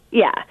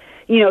 Yeah.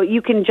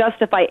 You can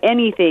justify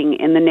anything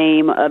in the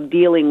name of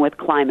dealing with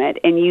climate,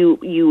 and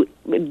you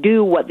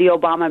do what the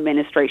Obama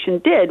administration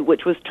did,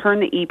 which was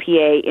turn the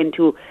EPA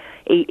into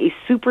a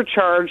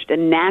supercharged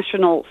and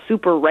national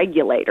super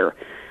regulator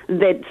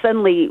that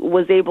suddenly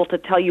was able to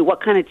tell you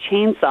what kind of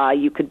chainsaw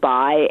you could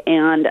buy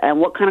and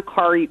what kind of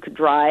car you could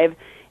drive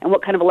and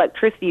what kind of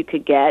electricity you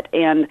could get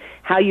and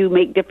how you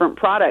make different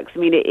products. I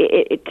mean,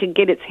 it could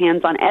get its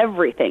hands on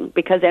everything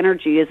because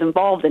energy is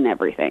involved in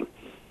everything.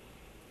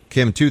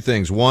 Kim, two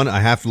things. One,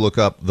 I have to look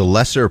up the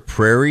lesser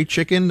prairie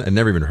chicken. I've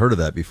never even heard of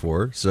that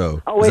before.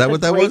 So, is that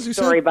what that was? You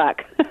story, said?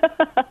 Buck.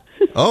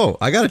 Oh,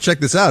 I got to check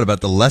this out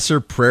about the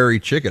lesser prairie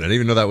chicken. I didn't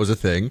even know that was a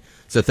thing.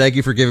 So thank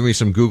you for giving me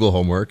some Google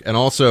homework. And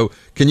also,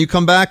 can you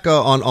come back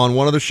on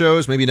one of the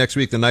shows, maybe next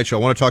week, the night show?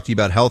 I want to talk to you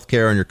about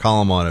healthcare and your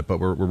column on it, but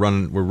we're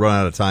running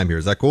out of time here.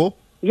 Is that cool?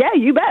 Yeah,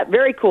 you bet.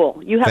 Very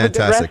cool. You have fantastic.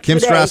 A good rest Kim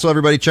of the day. Strassel,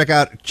 everybody, check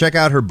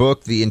out her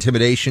book, The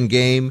Intimidation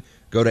Game.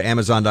 Go to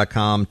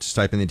Amazon.com, just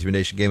type in The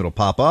Intimidation Game. It'll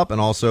pop up.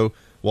 And also,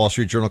 Wall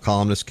Street Journal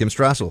columnist Kim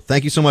Strassel.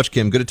 Thank you so much,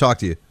 Kim. Good to talk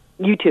to you.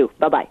 You too.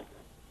 Bye-bye.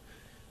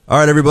 All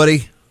right,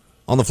 everybody.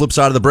 On the flip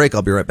side of the break,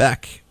 I'll be right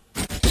back.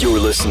 You're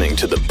listening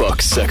to The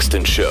Buck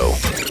Sexton Show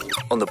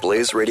on the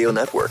Blaze Radio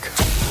Network.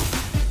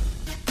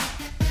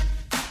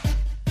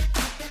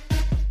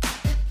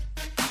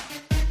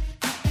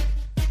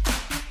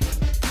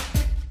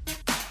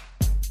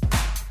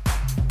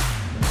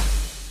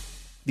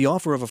 The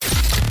offer of a...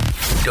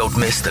 Don't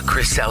miss the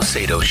Chris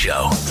Salcedo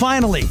Show.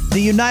 Finally, the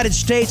United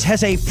States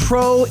has a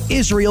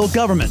pro-Israel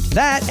government.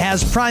 That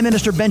has Prime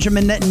Minister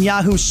Benjamin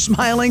Netanyahu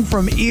smiling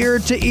from ear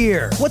to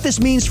ear. What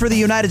this means for the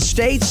United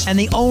States and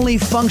the only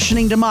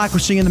functioning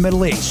democracy in the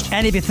Middle East.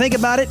 And if you think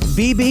about it,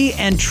 Bibi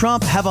and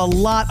Trump have a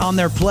lot on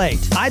their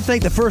plate. I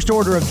think the first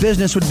order of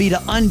business would be to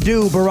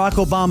undo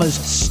Barack Obama's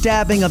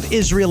stabbing of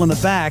Israel in the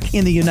back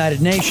in the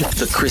United Nations.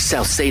 The Chris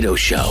Salcedo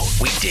Show,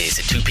 weekdays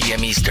at 2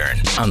 p.m. Eastern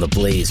on the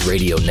Blaze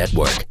Radio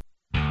Network.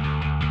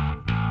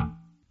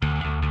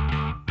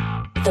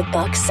 The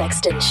Buck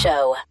Sexton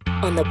Show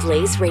on the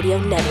Blaze Radio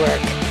Network.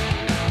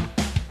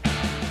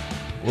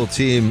 Well,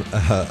 team,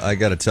 I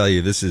got to tell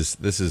you, this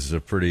is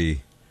a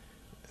pretty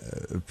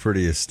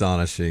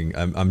astonishing.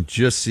 I'm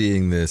just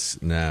seeing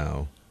this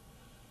now.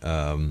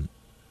 On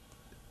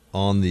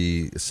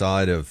the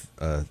side of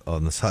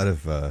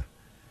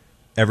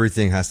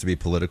everything has to be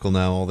political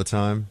now all the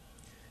time.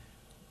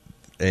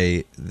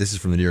 This is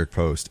from the New York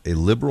Post. A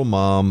liberal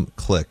mom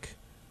clique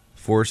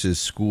forces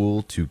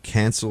school to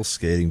cancel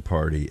skating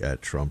party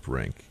at Trump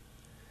rink.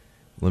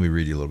 Let me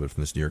read you a little bit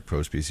from this New York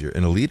Post piece here.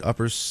 An elite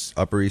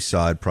Upper East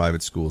Side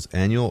private school's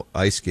annual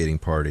ice skating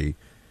party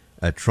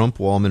at Trump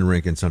Wallman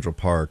Rink in Central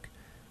Park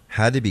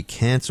had to be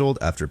canceled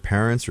after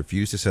parents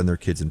refused to send their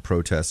kids in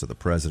protest of the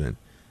president.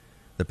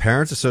 The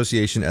Parents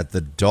Association at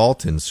the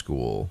Dalton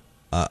School,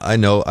 I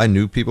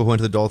knew people who went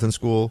to the Dalton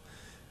School,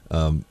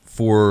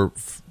 for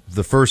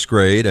the first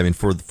grade,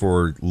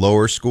 for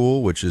lower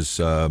school, which is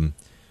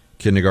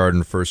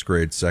kindergarten, first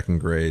grade, second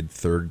grade,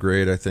 third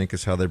grade, I think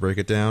is how they break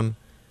it down.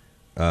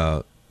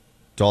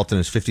 Dalton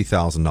is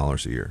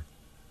 $50,000 a year.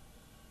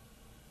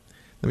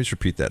 Let me just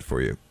repeat that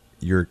for you.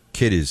 Your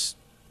kid is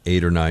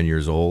 8 or 9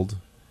 years old.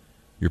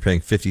 You're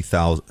paying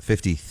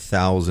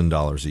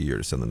 $50,000 a year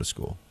to send them to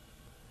school.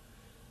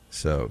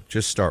 So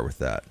just start with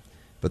that.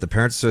 But the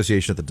Parents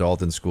Association at the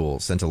Dalton School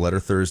sent a letter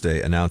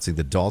Thursday announcing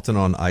the Dalton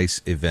on Ice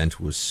event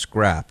was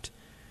scrapped,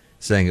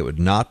 saying it would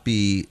not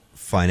be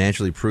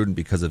financially prudent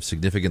because of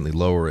significantly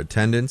lower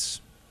attendance.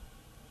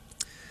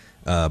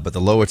 But the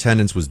low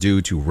attendance was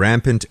due to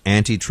rampant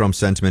anti-Trump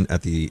sentiment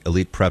at the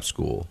elite prep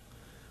school,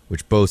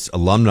 which boasts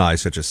alumni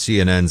such as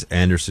CNN's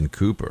Anderson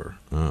Cooper.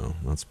 Oh,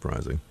 not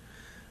surprising.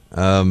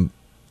 I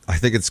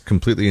think it's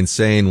completely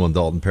insane, one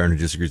Dalton parent who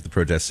disagrees with the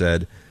protest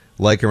said.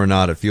 Like him or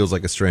not, it feels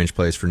like a strange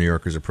place for New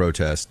Yorkers to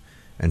protest,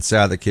 and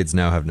sad that kids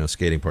now have no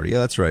skating party. Yeah,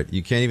 that's right.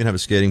 You can't even have a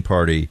skating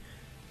party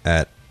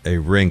at a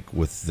rink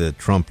with the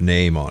Trump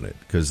name on it,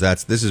 because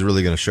this is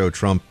really going to show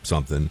Trump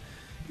something.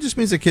 It just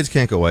means that kids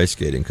can't go ice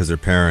skating because their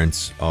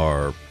parents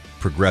are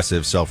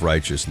progressive,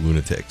 self-righteous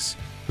lunatics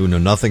who know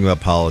nothing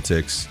about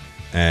politics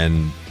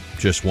and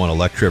just want to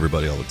lecture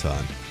everybody all the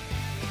time.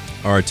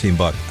 All right, Team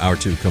Buck, hour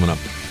 2 coming up.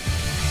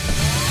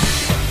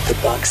 The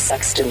Buck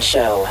Sexton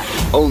Show.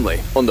 Only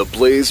on the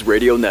Blaze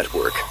Radio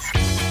Network.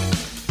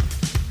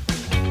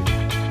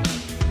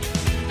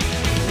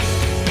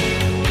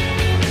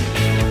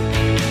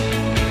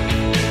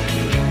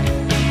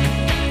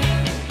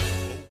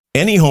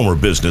 Any home or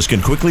business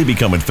can quickly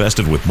become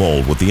infested with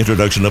mold with the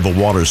introduction of a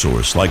water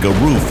source like a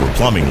roof or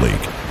plumbing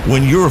leak.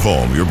 When your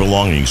home, your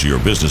belongings, or your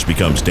business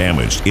becomes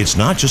damaged, it's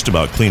not just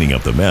about cleaning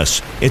up the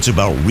mess, it's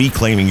about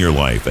reclaiming your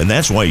life, and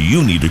that's why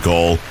you need to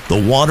call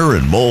the Water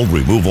and Mold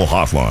Removal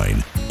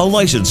Hotline. A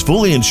licensed,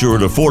 fully insured,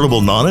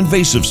 affordable,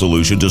 non-invasive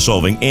solution to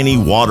solving any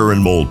water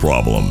and mold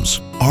problems.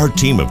 Our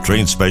team of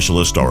trained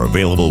specialists are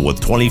available with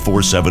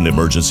 24/7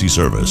 emergency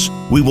service.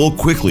 We will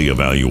quickly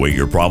evaluate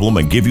your problem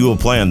and give you a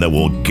plan that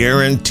will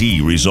guarantee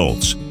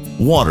results.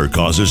 Water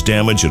causes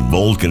damage and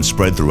mold can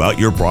spread throughout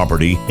your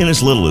property in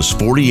as little as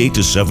 48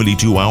 to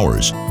 72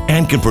 hours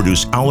and can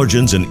produce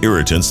allergens and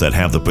irritants that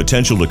have the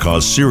potential to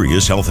cause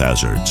serious health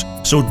hazards.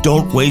 So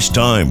don't waste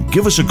time.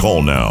 Give us a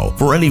call now.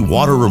 For any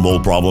water or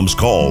mold problems,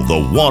 call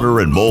the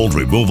Water and Mold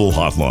Removal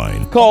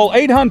Hotline. Call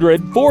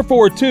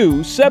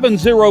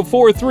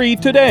 800-442-7043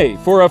 today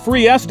for a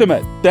free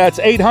estimate. That's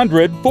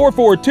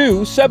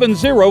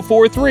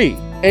 800-442-7043.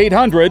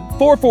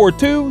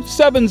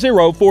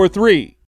 800-442-7043.